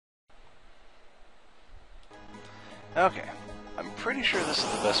Okay, I'm pretty sure this is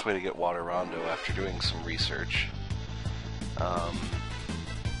the best way to get Water Rondo after doing some research. Let's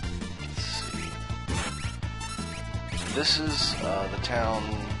see. This is the town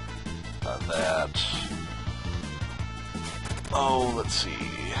that... Oh, let's see.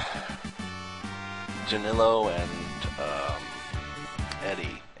 Janillo and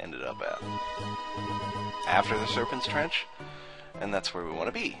Eddie ended up at. After the Serpent's Trench, and that's where we want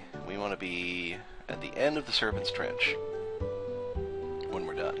to be. We want to be at the end of the Serpent's Trench when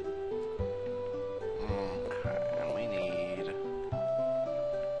we're done. Okay, and we need...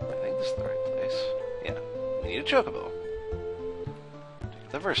 I think this is the right place. Yeah, we need a chocobo to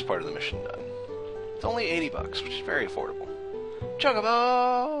get the first part of the mission done. It's only $80, which is very affordable.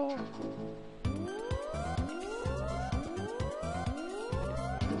 Chocobo!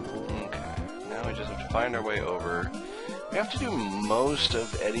 We just have to find our way over. We have to do most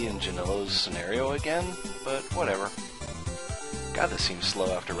of Eddie and Janillo's scenario again, but whatever. God, this seems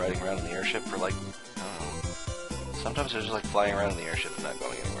slow after riding around in the airship for like, I don't know. Sometimes I just like flying around in the airship and not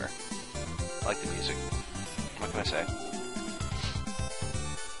going anywhere. I like the music. What can I say?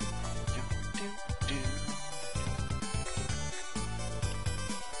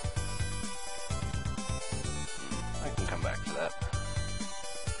 I can come back to that.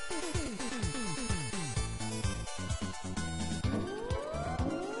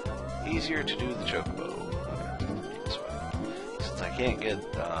 Easier to do the chocobo. Okay, this way. Since I can't get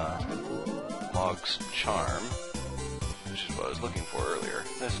Mog's charm, which is what I was looking for earlier.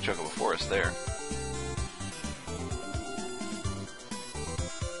 There's a chocobo forest there.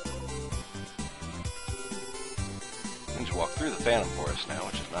 I can just walk through the Phantom Forest now,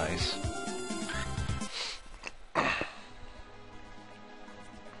 which is nice.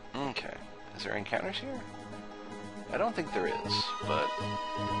 Okay. Is there encounters here? I don't think there is, but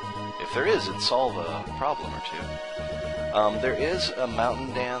if there is, it'd solve a problem or two. There is a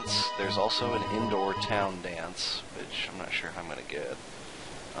mountain dance. There's also an indoor town dance, which I'm not sure how I'm going to get.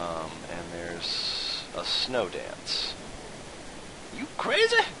 And there's a snow dance. You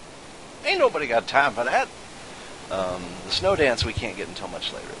crazy? Ain't nobody got time for that. The snow dance we can't get until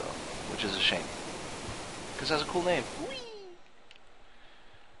much later, though, which is a shame. Because it has a cool name. Whee!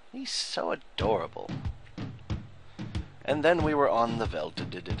 He's so adorable. And then we were on the Welt.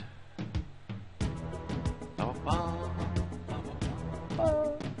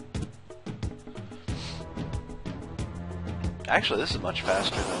 Actually, this is much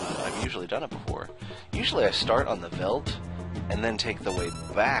faster than I've usually done it before. Usually I start on the Welt and then take the way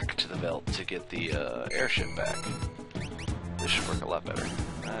back to the Welt to get the airship back. This should work a lot better.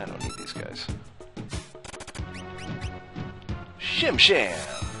 I don't need these guys. Shim Sham!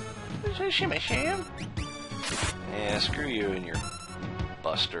 Shimmy Sham? Yeah, screw you and your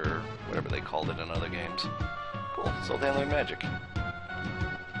Buster, whatever they called it in other games. Cool, still handling magic.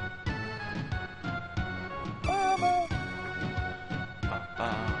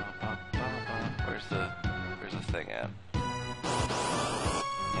 Where's the thing at? Yeah,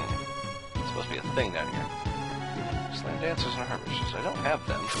 it's supposed to be a thing down here. Slam dancers and harvesters. I don't have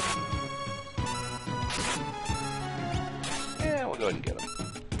them. Yeah, we'll go ahead and get them.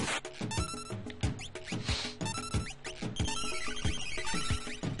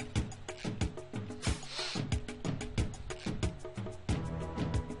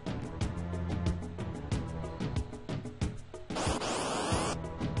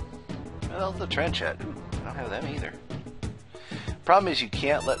 Well, the trench at? Ooh, I don't have them either. Problem is you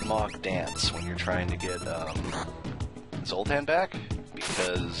can't let Mog dance when you're trying to get Zoltan back,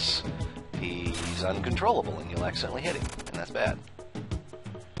 because he's uncontrollable and you'll accidentally hit him, and that's bad.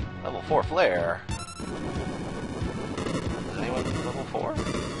 Level 4 flare. Is anyone level 4?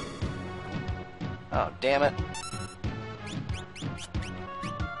 Oh, damn it.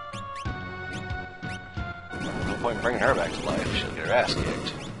 No point in bringing her back to life. She'll get her ass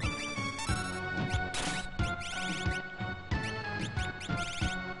kicked.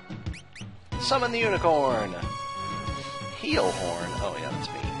 Summon the unicorn! Heel horn. Oh yeah, that's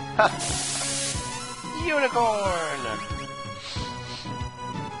me. Ha! Unicorn!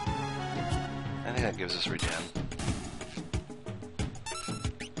 I think that gives us regen.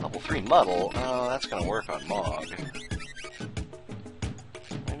 Level 3 muddle. Oh, that's gonna work on Mog.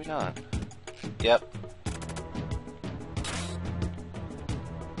 Maybe not. Yep.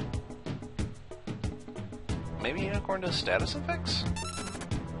 Maybe unicorn does status effects?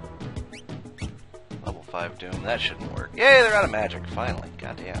 5 Doom. That shouldn't work. Yay, they're out of magic, finally.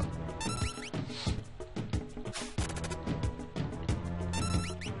 Goddamn.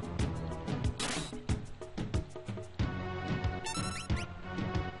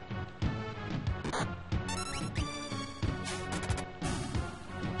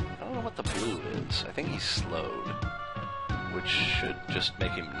 what the blue is. I think he's slowed, which should just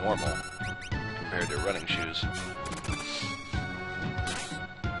make him normal compared to running shoes.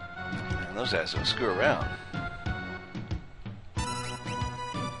 And those guys don't screw around.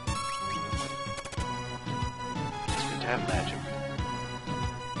 It's good to have magic.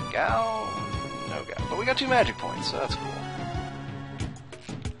 Gal? No gal. But we got 2 magic points, so that's cool.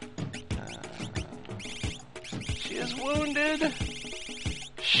 She is wounded!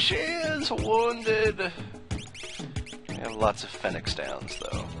 She is wounded! We have lots of Phoenix Downs,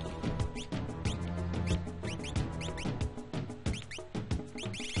 though.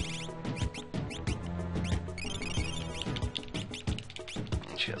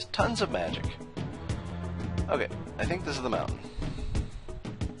 And she has tons of magic. Okay, I think this is the mountain.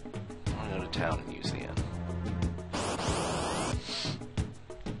 I want to go to town and use the inn.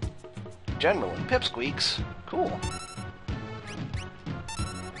 General and Pipsqueaks. Cool.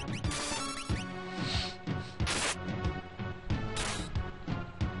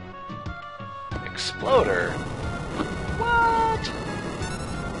 Exploder? What?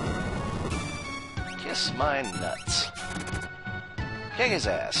 Kiss my nuts. Kick his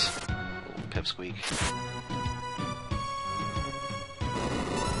ass. Little Pipsqueak.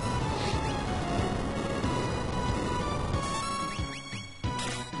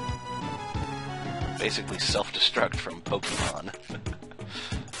 Basically self-destruct from Pokemon.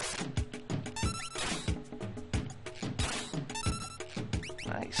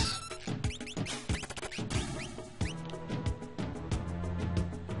 Nice.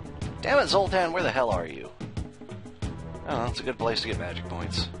 Damn it, Zoltan, where the hell are you? Oh, that's a good place to get magic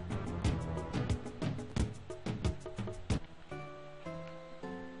points.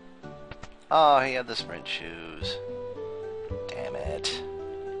 Oh, he had the sprint shoes. Damn it.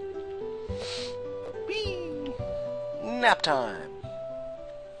 Whee! Nap time!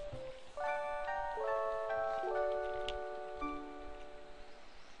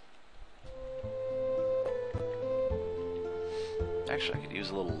 Actually, I could use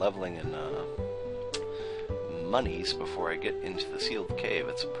a little leveling in monies before I get into the sealed cave.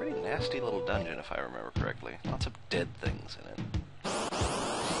 It's a pretty nasty little dungeon, if I remember correctly. Lots of dead things in it.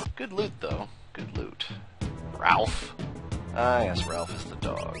 Good loot, though. Good loot. Ralph. Ah, yes, Ralph is the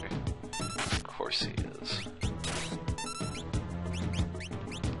dog. Of course he is.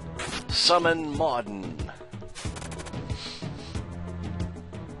 Summon Mauden.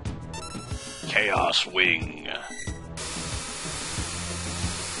 Chaos Wing.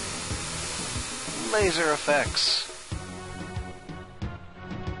 Laser effects.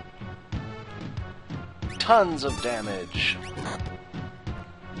 Tons of damage.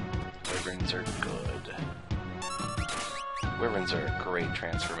 Wyverns are good. Wyverns are a great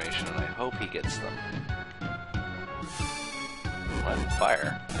transformation, and I hope he gets them. Let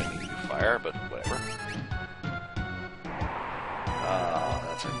fire. I didn't mean to do fire, but whatever. Ah,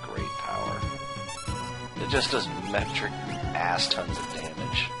 that's a great power. It just does metric ass tons of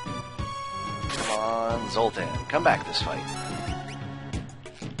damage. Come on, Zoltan. Come back this fight.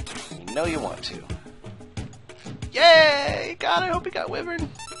 You know you want to. Yay! God, I hope he got Wyvern.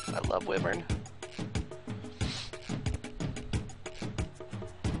 I love Wyvern.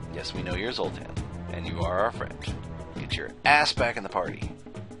 Yes, we know you're Zoltan, and you are our friend. Get your ass back in the party.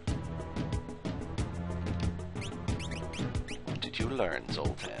 What did you learn,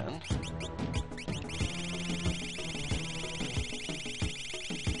 Zoltan?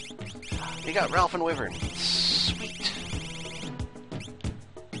 You got Ralph and Wyvern. Sweet.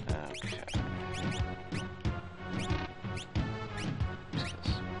 Okay.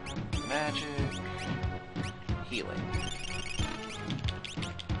 Magic. Healing.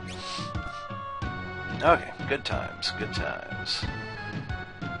 Okay, good times, good times.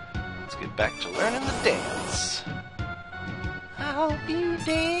 Let's get back to learning the dance. I hope you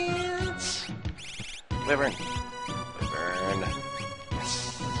dance. Wyvern. Wyvern.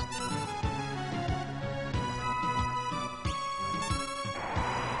 Yes.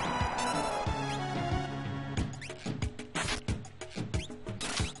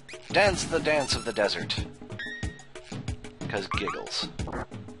 Dance the dance of the desert. Because giggles.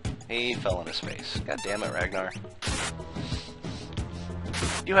 He fell on his face. God damn it, Ragnar.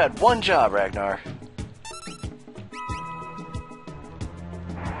 You had one job, Ragnar.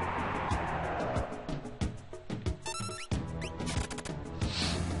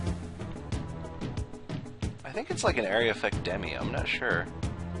 I think it's like an area effect demi, I'm not sure.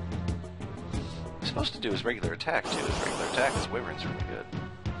 He's supposed to do his regular attack, too. His regular attack is Wyvern's really good.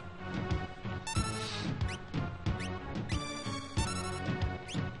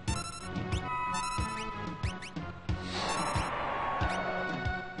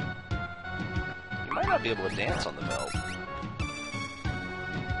 not be able to dance on the Veld.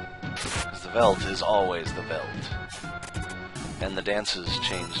 Because the Veld is always the Veld. And the dances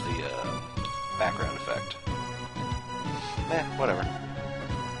change the background effect. Whatever.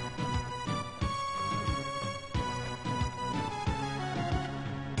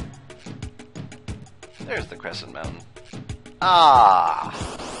 There's the Crescent Mountain. Ah!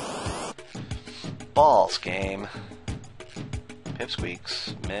 Balls game.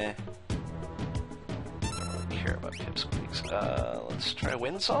 Pipsqueaks? Meh. Don't really care about pipsqueaks. Let's try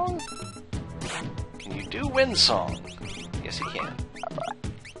Wind Song? Can you do Wind Song? Yes, you can.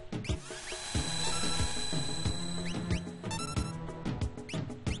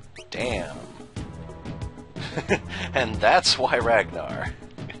 Damn. And that's why Ragnar.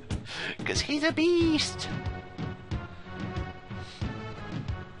 Because he's a beast!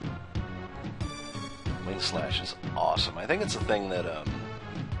 Wind Slash is awesome. I think it's a thing that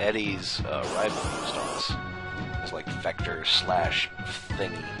Eddie's rival used on us. It's like vector slash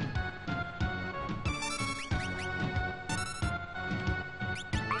thingy.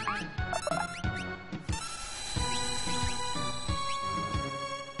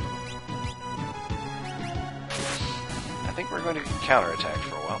 I think we're going to get counterattacked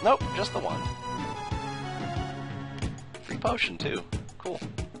for a while. Nope, just the one. Free potion, too. Cool.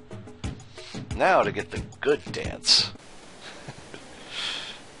 Now to get the good dance.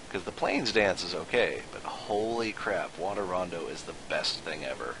 Because the Plains dance is okay, but holy crap, Water Rondo is the best thing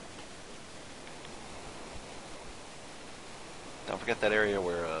ever. Don't forget that area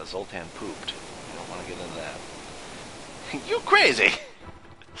where Zoltan pooped. You don't want to get into that. You crazy!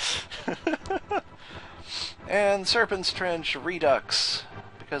 And Serpent's Trench Redux,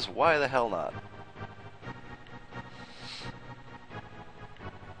 because why the hell not?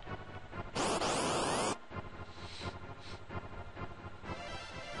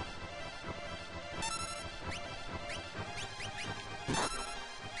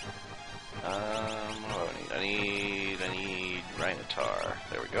 What do I need? I need Rhinotar.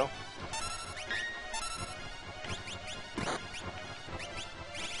 There we go.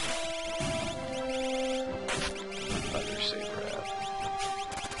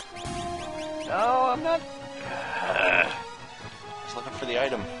 No, I'm not. Just looking for the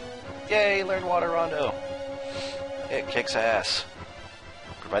item. Yay, learned Water Rondo. It kicks ass.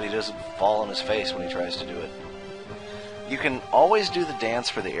 Provided he doesn't fall on his face when he tries to do it. You can always do the dance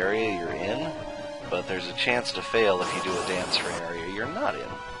for the area you're in, but there's a chance to fail if you do a dance for an area you're not in.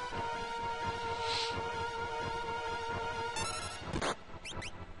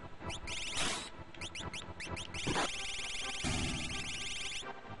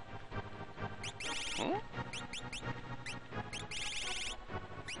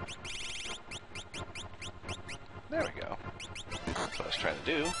 There we go. That's what I was trying to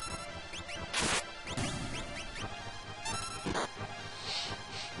do.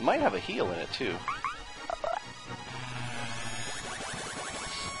 Might have a heal in it, too.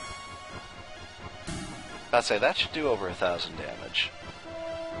 I'd say that should do over 1,000 damage.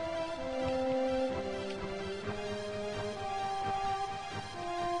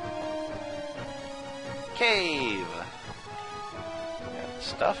 Cave! Yeah,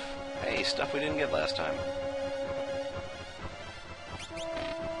 stuff? Hey, stuff we didn't get last time.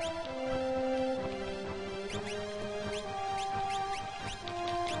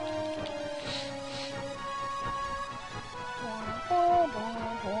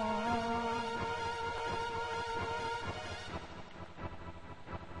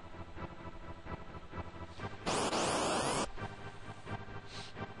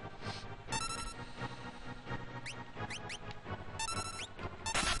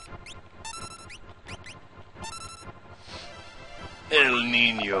 El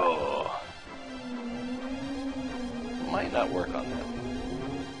Nino. Might not work on that.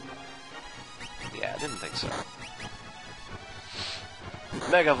 Yeah, I didn't think so.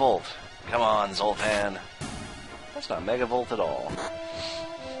 Megavolt. Come on, Zoltan. That's not Megavolt at all.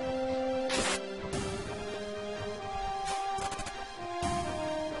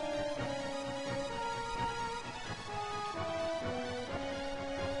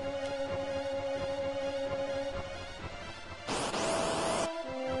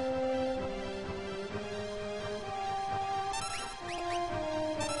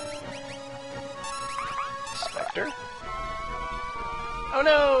 Oh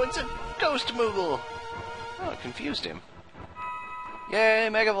no, it's a ghost Moogle! Oh, it confused him. Yay,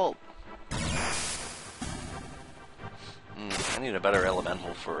 Megavolt! I need a better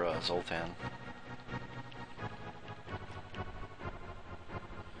elemental for Zoltan.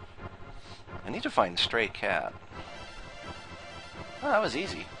 I need to find Stray Cat. Oh, that was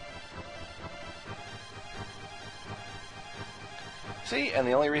easy. See, and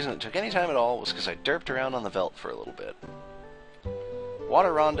the only reason it took any time at all was because I derped around on the veldt for a little bit.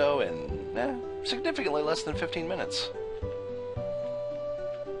 Water Rondo in significantly less than 15 minutes. I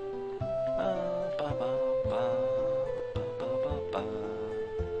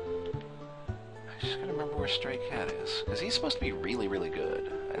just gotta remember where Stray Cat is, because he's supposed to be really, really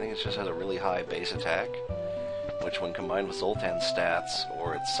good. I think it just has a really high base attack, which when combined with Zoltan's stats,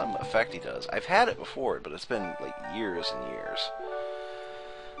 or it's some effect he does. I've had it before, but it's been like years and years.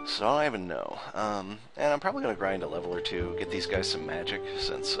 So I don't even know. And I'm probably going to grind a level or two, get these guys some magic,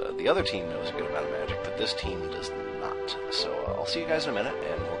 since the other team knows a good amount of magic, but this team does not. So I'll see you guys in a minute,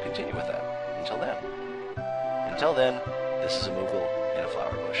 and we'll continue with that. Until then, this is a Moogle in a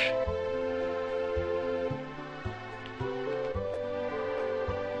flower bush.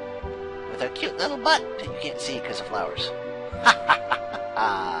 With a cute little butt that you can't see because of flowers. Ha ha ha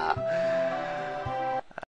ha!